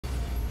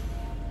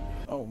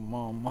Oh,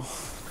 mama.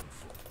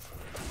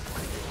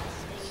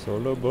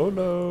 Solo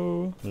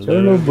bolo.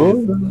 Solo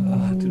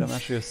bolo. Dude, I'm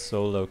actually a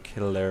solo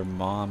killer,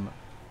 mom,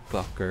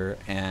 fucker,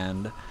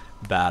 and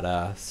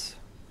badass.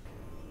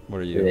 What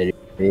are you?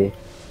 Literally,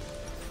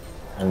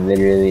 I'm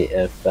literally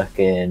a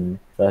fucking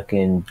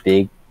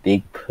big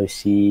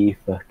pussy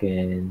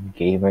fucking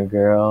gamer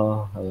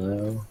girl.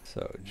 Hello.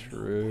 So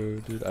true,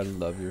 dude. I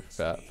love your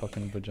fat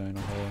fucking vagina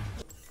hole.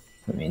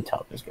 I mean,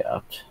 top is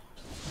gapped.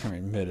 I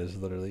mean, mid is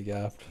literally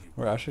gapped.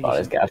 We're actually Bot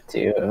just is gapped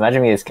too.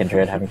 Imagine me as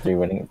Kindred having 3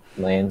 winning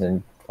lanes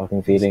and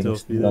fucking feeding, Still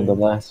feeding.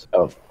 nonetheless.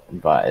 Oh,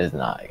 bot is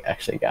not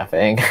actually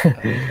gapping.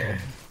 Okay,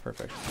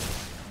 perfect.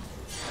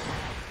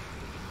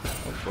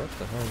 Oh, what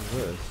the hell is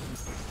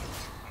this?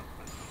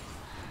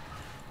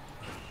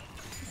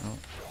 Oh.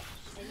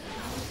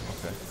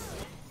 Okay.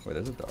 Wait,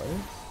 there's a dart?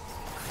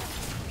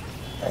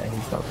 Yeah,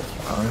 he's not this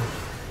strong.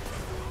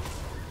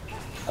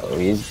 Oh,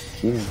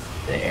 he's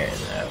there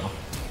though.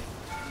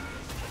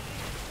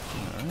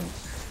 Alright.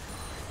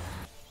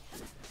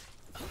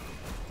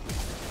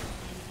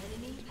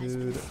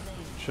 Dude,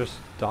 just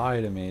die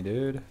to me,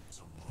 dude.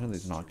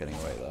 He's not getting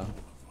away though.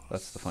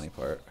 That's the funny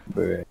part.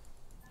 Bruh.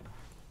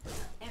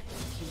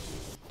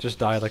 Just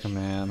die like a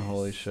man,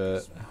 holy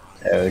shit.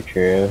 Oh,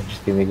 true.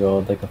 Just give me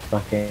gold like a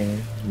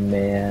fucking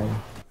man.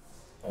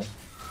 Oh,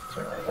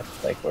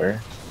 that's like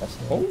where. That's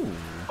Oh!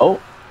 Oh!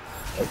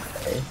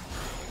 Okay.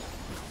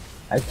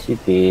 I have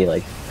TP,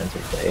 like,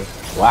 defensively.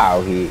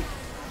 Wow, he.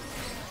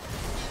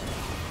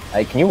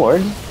 Like, can you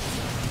ward?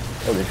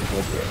 Oh, this is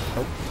here.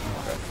 Oh,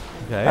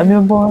 okay. I'm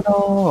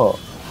immortal!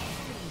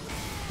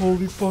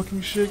 Holy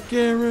fucking shit,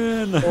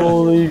 Garen!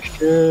 Holy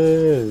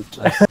shit!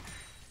 Yeah, I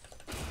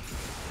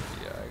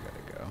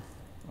gotta go.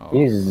 Oh.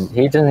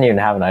 He doesn't even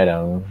have an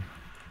item.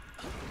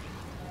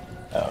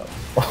 Oh.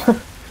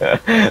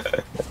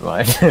 Never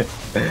mind.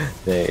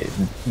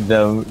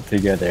 Them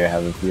together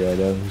have a few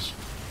items.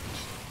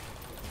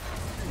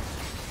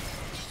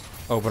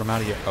 Oh, but I'm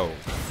out of here. Oh.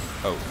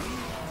 Oh.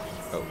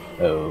 Oh.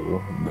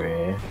 Oh,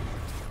 bruh.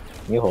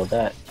 Can you hold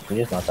that? Can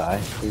you just not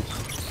die, please?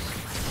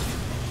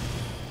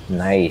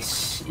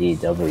 Nice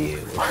EW.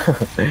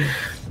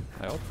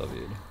 I ult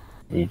W'd.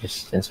 You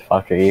just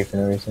insta-fucked your E for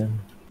no reason.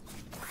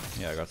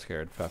 Yeah, I got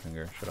scared. Fat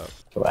finger, shut up.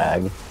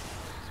 Swag.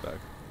 Swag.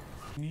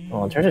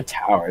 Well, in terms of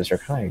towers, they're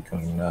kind of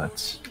going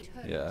nuts.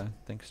 Yeah,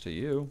 thanks to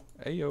you.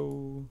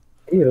 Ayo.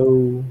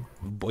 Yo.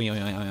 Boing.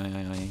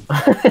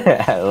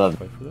 I love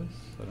Wait for this?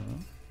 I don't know.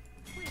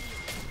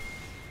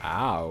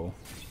 Ow.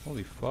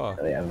 Holy fuck.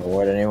 Do they have a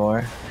ward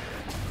anymore?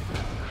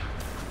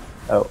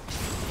 Oh.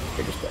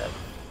 You're just dead.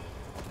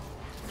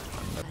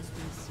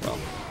 Well,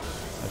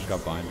 I just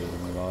got binded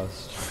and we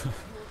lost.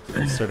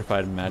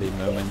 Certified Maddie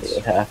moments.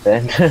 What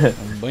happened?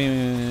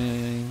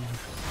 Boing.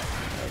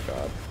 Oh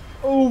god.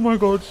 Oh my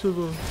god,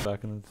 Shiva.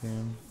 Back in the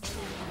team.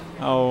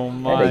 Oh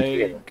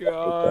my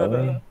god.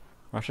 I'm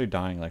actually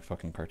dying like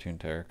fucking cartoon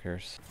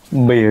characters.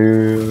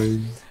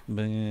 Bing.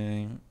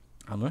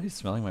 I'm literally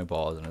smelling my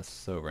balls and it's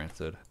so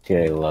rancid.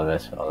 Dude, I love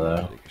it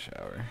though. Take a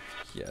shower.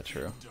 Yeah,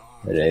 true.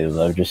 I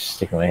love just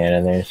sticking my hand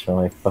in there and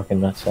smelling like fucking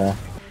nutsack.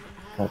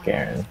 Fuck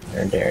Garen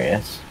or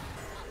Darius.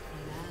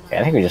 Okay,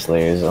 I think we just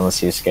lose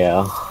unless you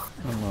scale.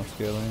 I'm not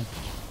scaling.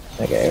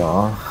 Okay,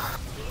 well.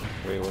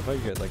 Wait, what if I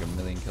get like a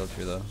million kills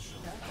here though?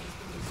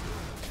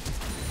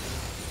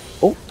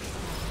 Oh!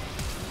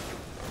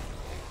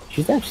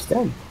 She's dead, she's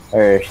dead.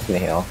 Or she's gonna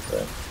heal,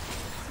 but.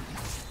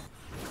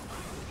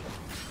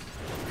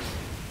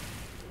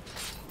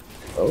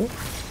 Oh?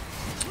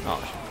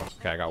 Oh,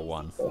 okay, I got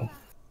one.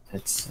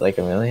 It's like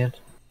a million.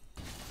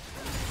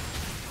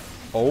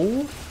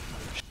 Oh!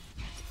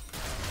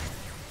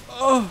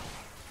 Oh!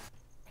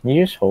 Can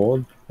you just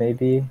hold,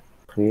 maybe?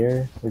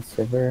 Clear with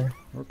Silver?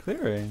 We're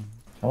clearing.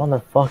 I'm on the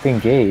fucking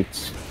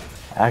gates.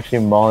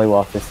 Actually,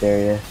 mollywop this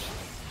area.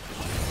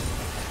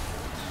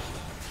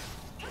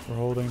 We're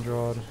holding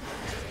Drod.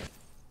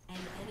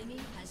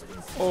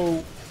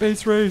 Oh,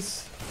 base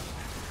race!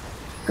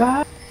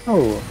 God!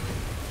 Oh!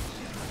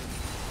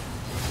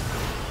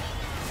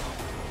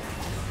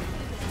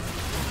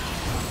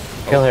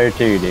 Kill her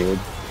too, dude.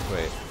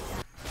 Wait.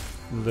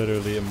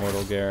 Literally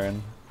immortal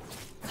Garen.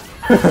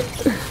 I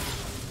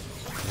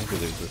think we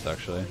lose this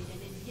actually.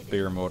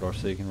 Bigger immortal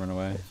so you can run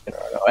away.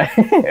 Run away.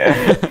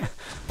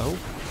 Oh.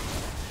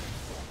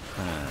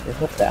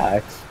 There's no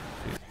stacks.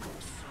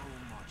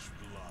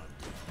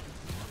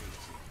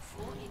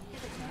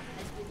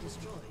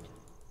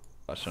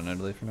 Flashed on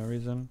Italy for no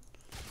reason.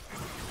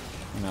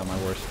 Now my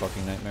worst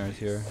fucking nightmare is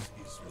here.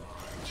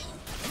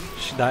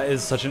 That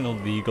is such an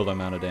illegal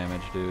amount of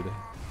damage, dude.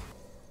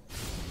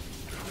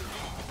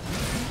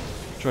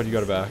 Drod, you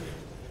got it back.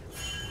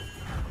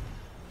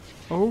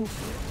 Oh.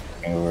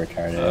 We're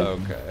retarded.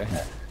 Okay.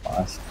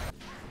 Lost.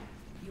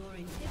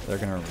 They're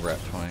gonna rep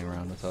 20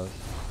 around with us.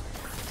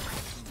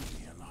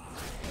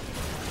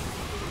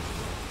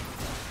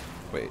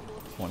 Wait,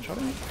 one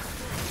shot me?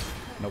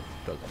 Nope,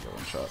 doesn't go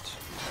one shot.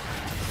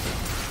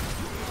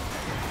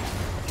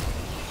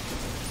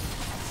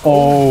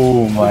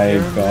 Oh my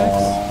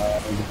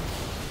god.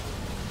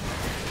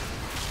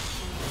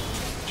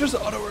 Just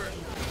auto her.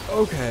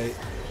 Okay.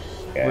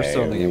 Okay, We're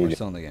still in the game. We're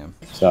still in the game.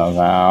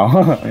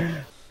 Somehow.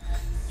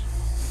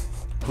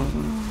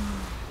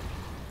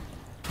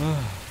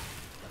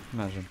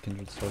 Imagine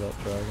Kindred stole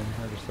that dragon.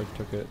 I just like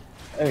took it.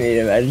 I mean,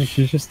 imagine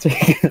she's just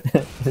taking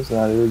it. It's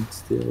not even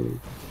stealing.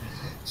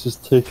 It's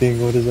just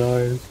taking what is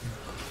ours.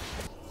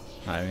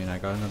 I mean, I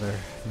got another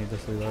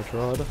needlessly large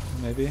rod,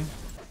 maybe.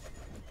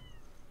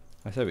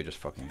 I said we just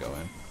fucking go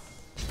in.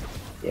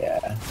 Yeah.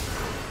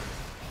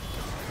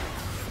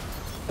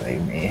 What do you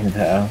mean,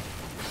 though?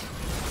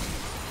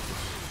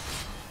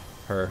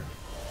 Her.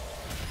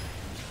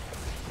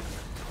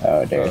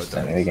 Oh, Darius is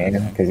in the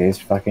game because he's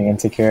fucking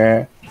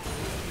insecure.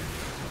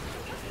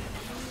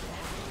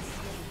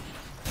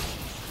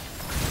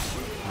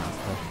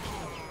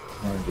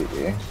 Oh,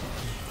 GG.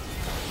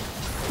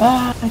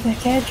 Ah, the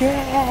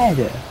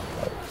Kindred!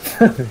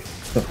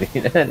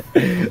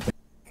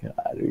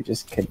 God, we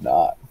just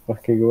cannot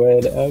fucking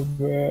win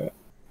ever.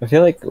 I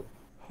feel like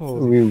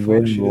Holy we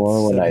win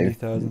more when I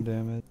 70,000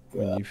 damage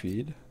when you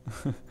feed.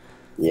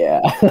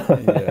 Yeah.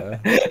 Yeah.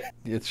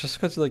 It's just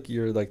because like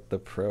you're like the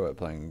pro at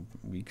playing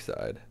weak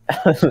side.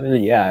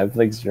 Yeah, I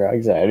play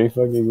strong side. We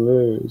fucking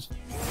lose.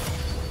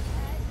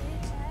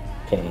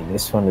 Okay,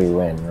 this one we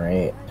win,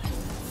 right?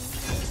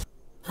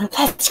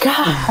 Let's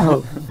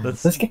go!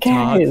 Let's get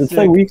carried. Let's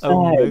play weak side.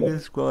 Omega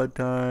squad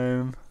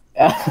time.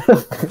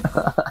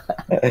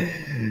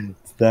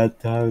 It's that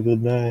time of the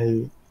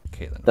night.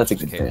 Caitlyn. That's a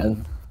good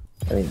fan.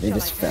 I mean, they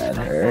just fed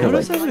her.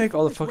 Notice Like, how they make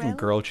all the fucking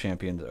girl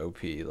champions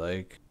OP,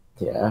 like.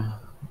 yeah.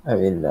 I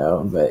mean,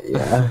 no, but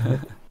yeah.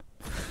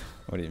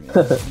 What do you mean?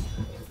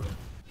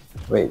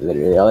 Wait,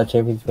 literally, all the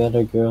champions banned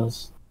are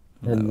girls.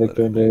 And No,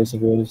 Victor and Darius are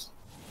girls.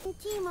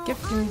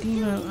 Gifting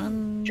Teemo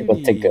on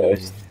Triple to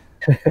Ghost.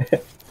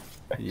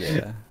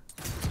 Yeah.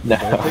 No,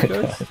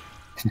 Ghost?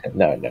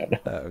 no, no, no.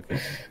 Oh, okay.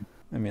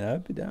 I mean,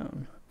 I'd be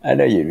down. I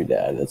know you'd be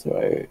down, that's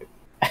why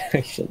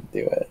I shouldn't do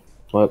it.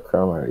 What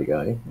chroma are we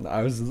going?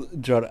 I was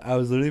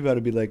literally about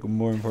to be like,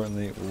 more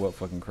importantly, what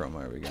fucking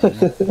chroma are we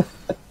going?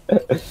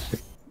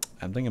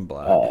 I'm thinking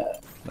black.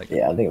 Like,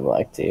 yeah, I'm thinking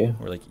black too.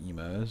 We're like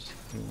emos.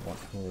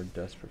 We're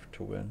desperate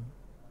to win.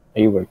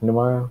 Are you working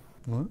tomorrow?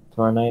 What?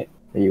 Tomorrow night?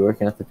 Are you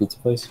working at the pizza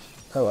place?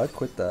 Oh, I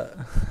quit that.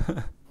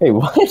 Hey,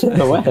 what?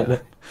 When?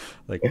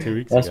 Like 2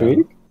 weeks Last ago.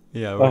 week?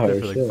 Yeah, I worked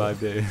there for like shit. 5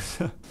 days.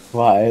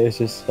 Why? It's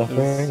just It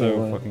suffering? was so or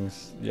what? fucking...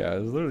 Yeah,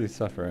 it was literally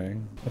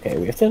suffering. Okay,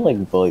 we have to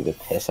like bully the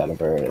piss out of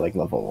her at like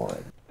level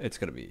 1. It's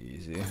gonna be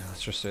easy.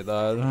 Let's just say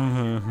that.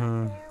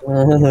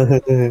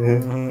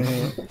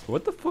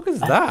 What the fuck is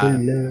that?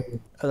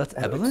 Oh, that's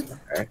Evelyn?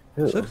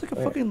 She looks like a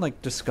fucking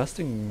like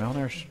disgusting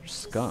malnourished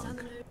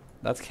skunk.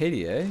 That's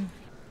Katie, eh?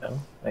 No?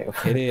 Like,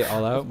 Katie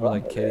all out, more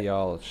like Katie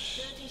all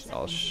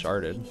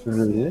sharded. it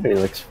literally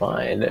looks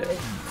fine.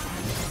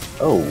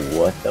 Oh,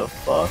 what the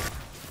fuck?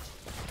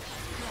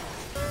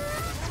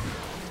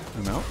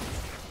 I'm out.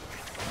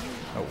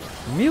 Oh,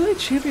 melee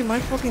champion, my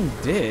fucking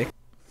dick.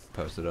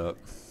 Post it up.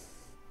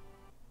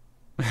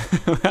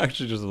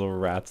 Actually, just little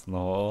rats in the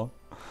hole.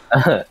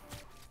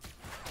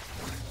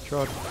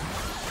 Drod.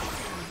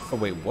 Oh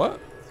wait, what?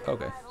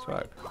 Okay,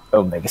 swag.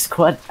 Omega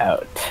Squad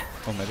out.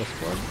 Omega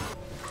squad.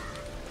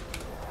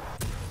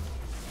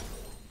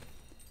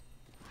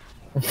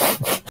 I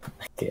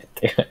can't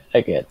do it.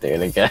 I can't do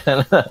it again.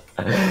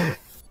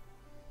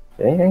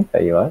 Anything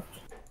that you watch?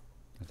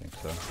 I think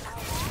so.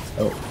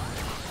 Oh,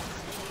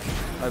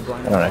 I I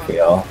don't know if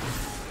you all.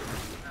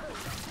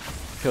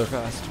 Kill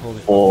fast.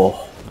 Holy.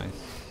 Oh, Nice.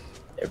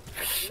 they're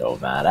so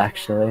mad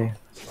actually.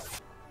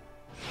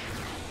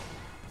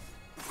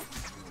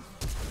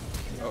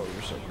 Oh,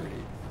 you're so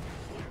pretty.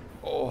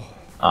 Oh.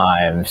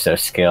 I'm so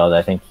skilled.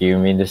 I think you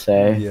mean to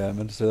say. Yeah, I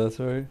meant to say that.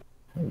 Sorry.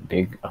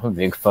 I'm a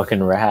big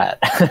fucking rat.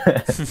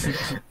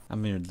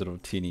 I'm your little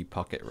teeny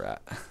pocket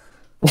rat.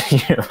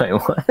 You're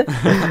like what?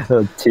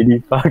 Little titty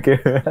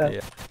pocket rat. Yeah.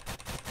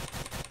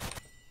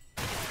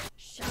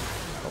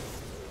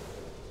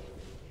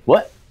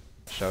 What?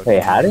 Shout Wait,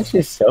 out. how did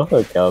she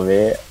solo kill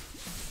me?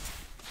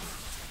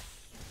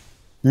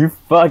 You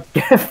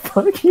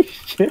fucking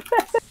shit.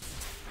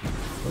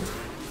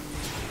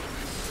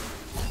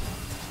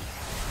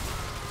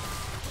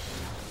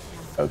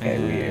 Okay,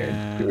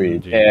 And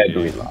weird. And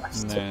we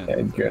lost. Nah,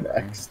 And you're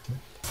next.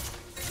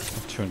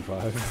 2 and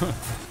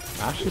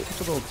 5. Ashley's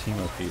such a little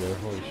Teemo feeder.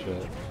 Holy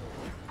shit.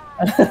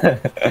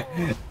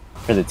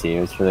 For the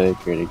team, it's really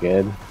pretty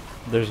good.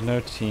 There's no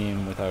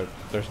team without.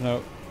 There's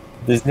no.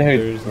 There's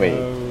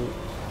wait.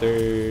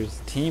 There's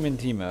team and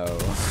Teemo.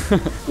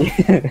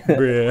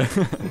 Bruh.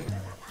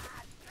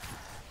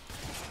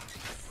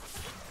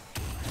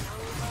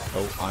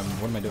 Oh,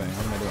 what am I doing?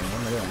 What am I doing?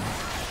 What am I doing?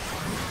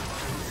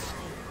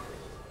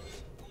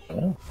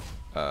 Oh.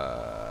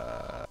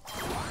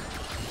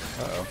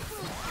 Uh-oh.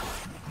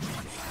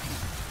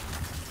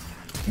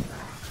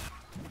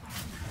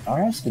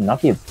 RS did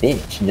not be a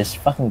bitch and just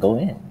fucking go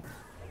in.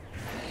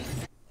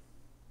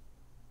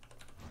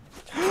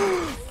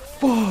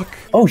 Fuck!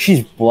 Oh,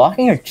 she's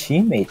blocking her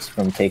teammates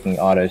from taking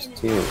autos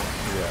too.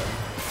 Yeah.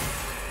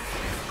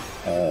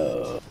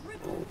 Oh.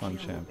 1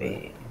 champ.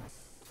 Wait. 1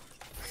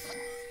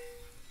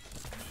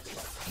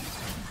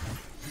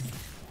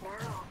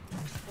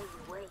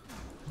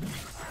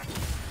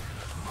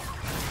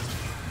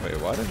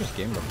 Wait, why did I just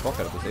game the fuck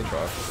out of this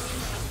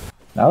Aatrox?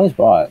 That was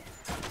bought.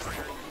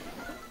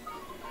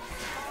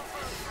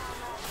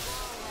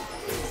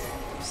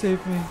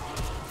 Save me.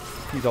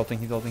 He's ulting,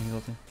 he's ulting, he's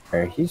ulting.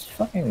 He's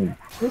fucking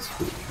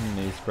crispy.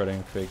 He's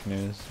spreading fake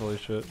news, holy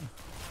shit.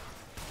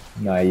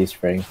 No, he's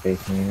spreading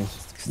fake news.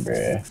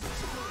 Bruh.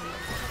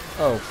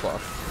 Oh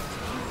fuck.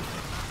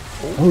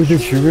 Oh, the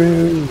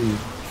true.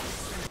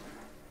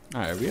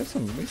 Alright, we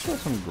still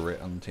have some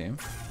grit on the team.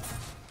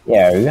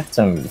 Yeah, we got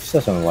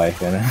still some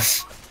life in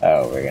us.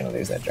 Oh, we're gonna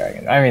lose that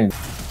dragon. I mean,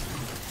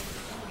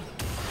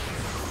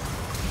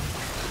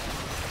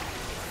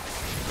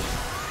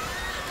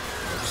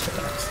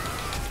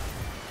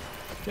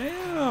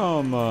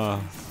 Damn!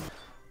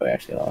 we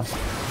actually lost.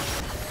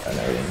 Oh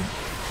no, we didn't.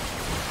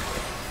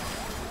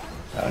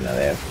 Oh no,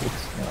 they have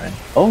boots. Never mind.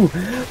 Oh,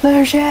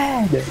 they're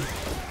dead!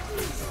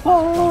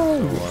 Oh!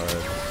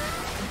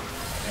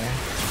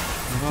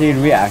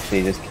 Dude, we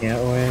actually just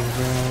can't win,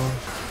 bro.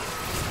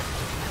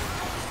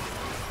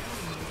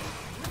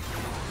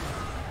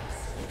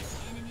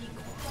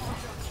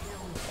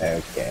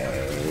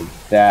 Okay,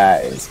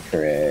 that is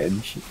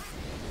cringe.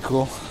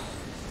 Cool.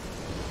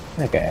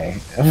 Okay.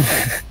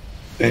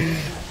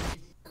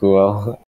 Cool.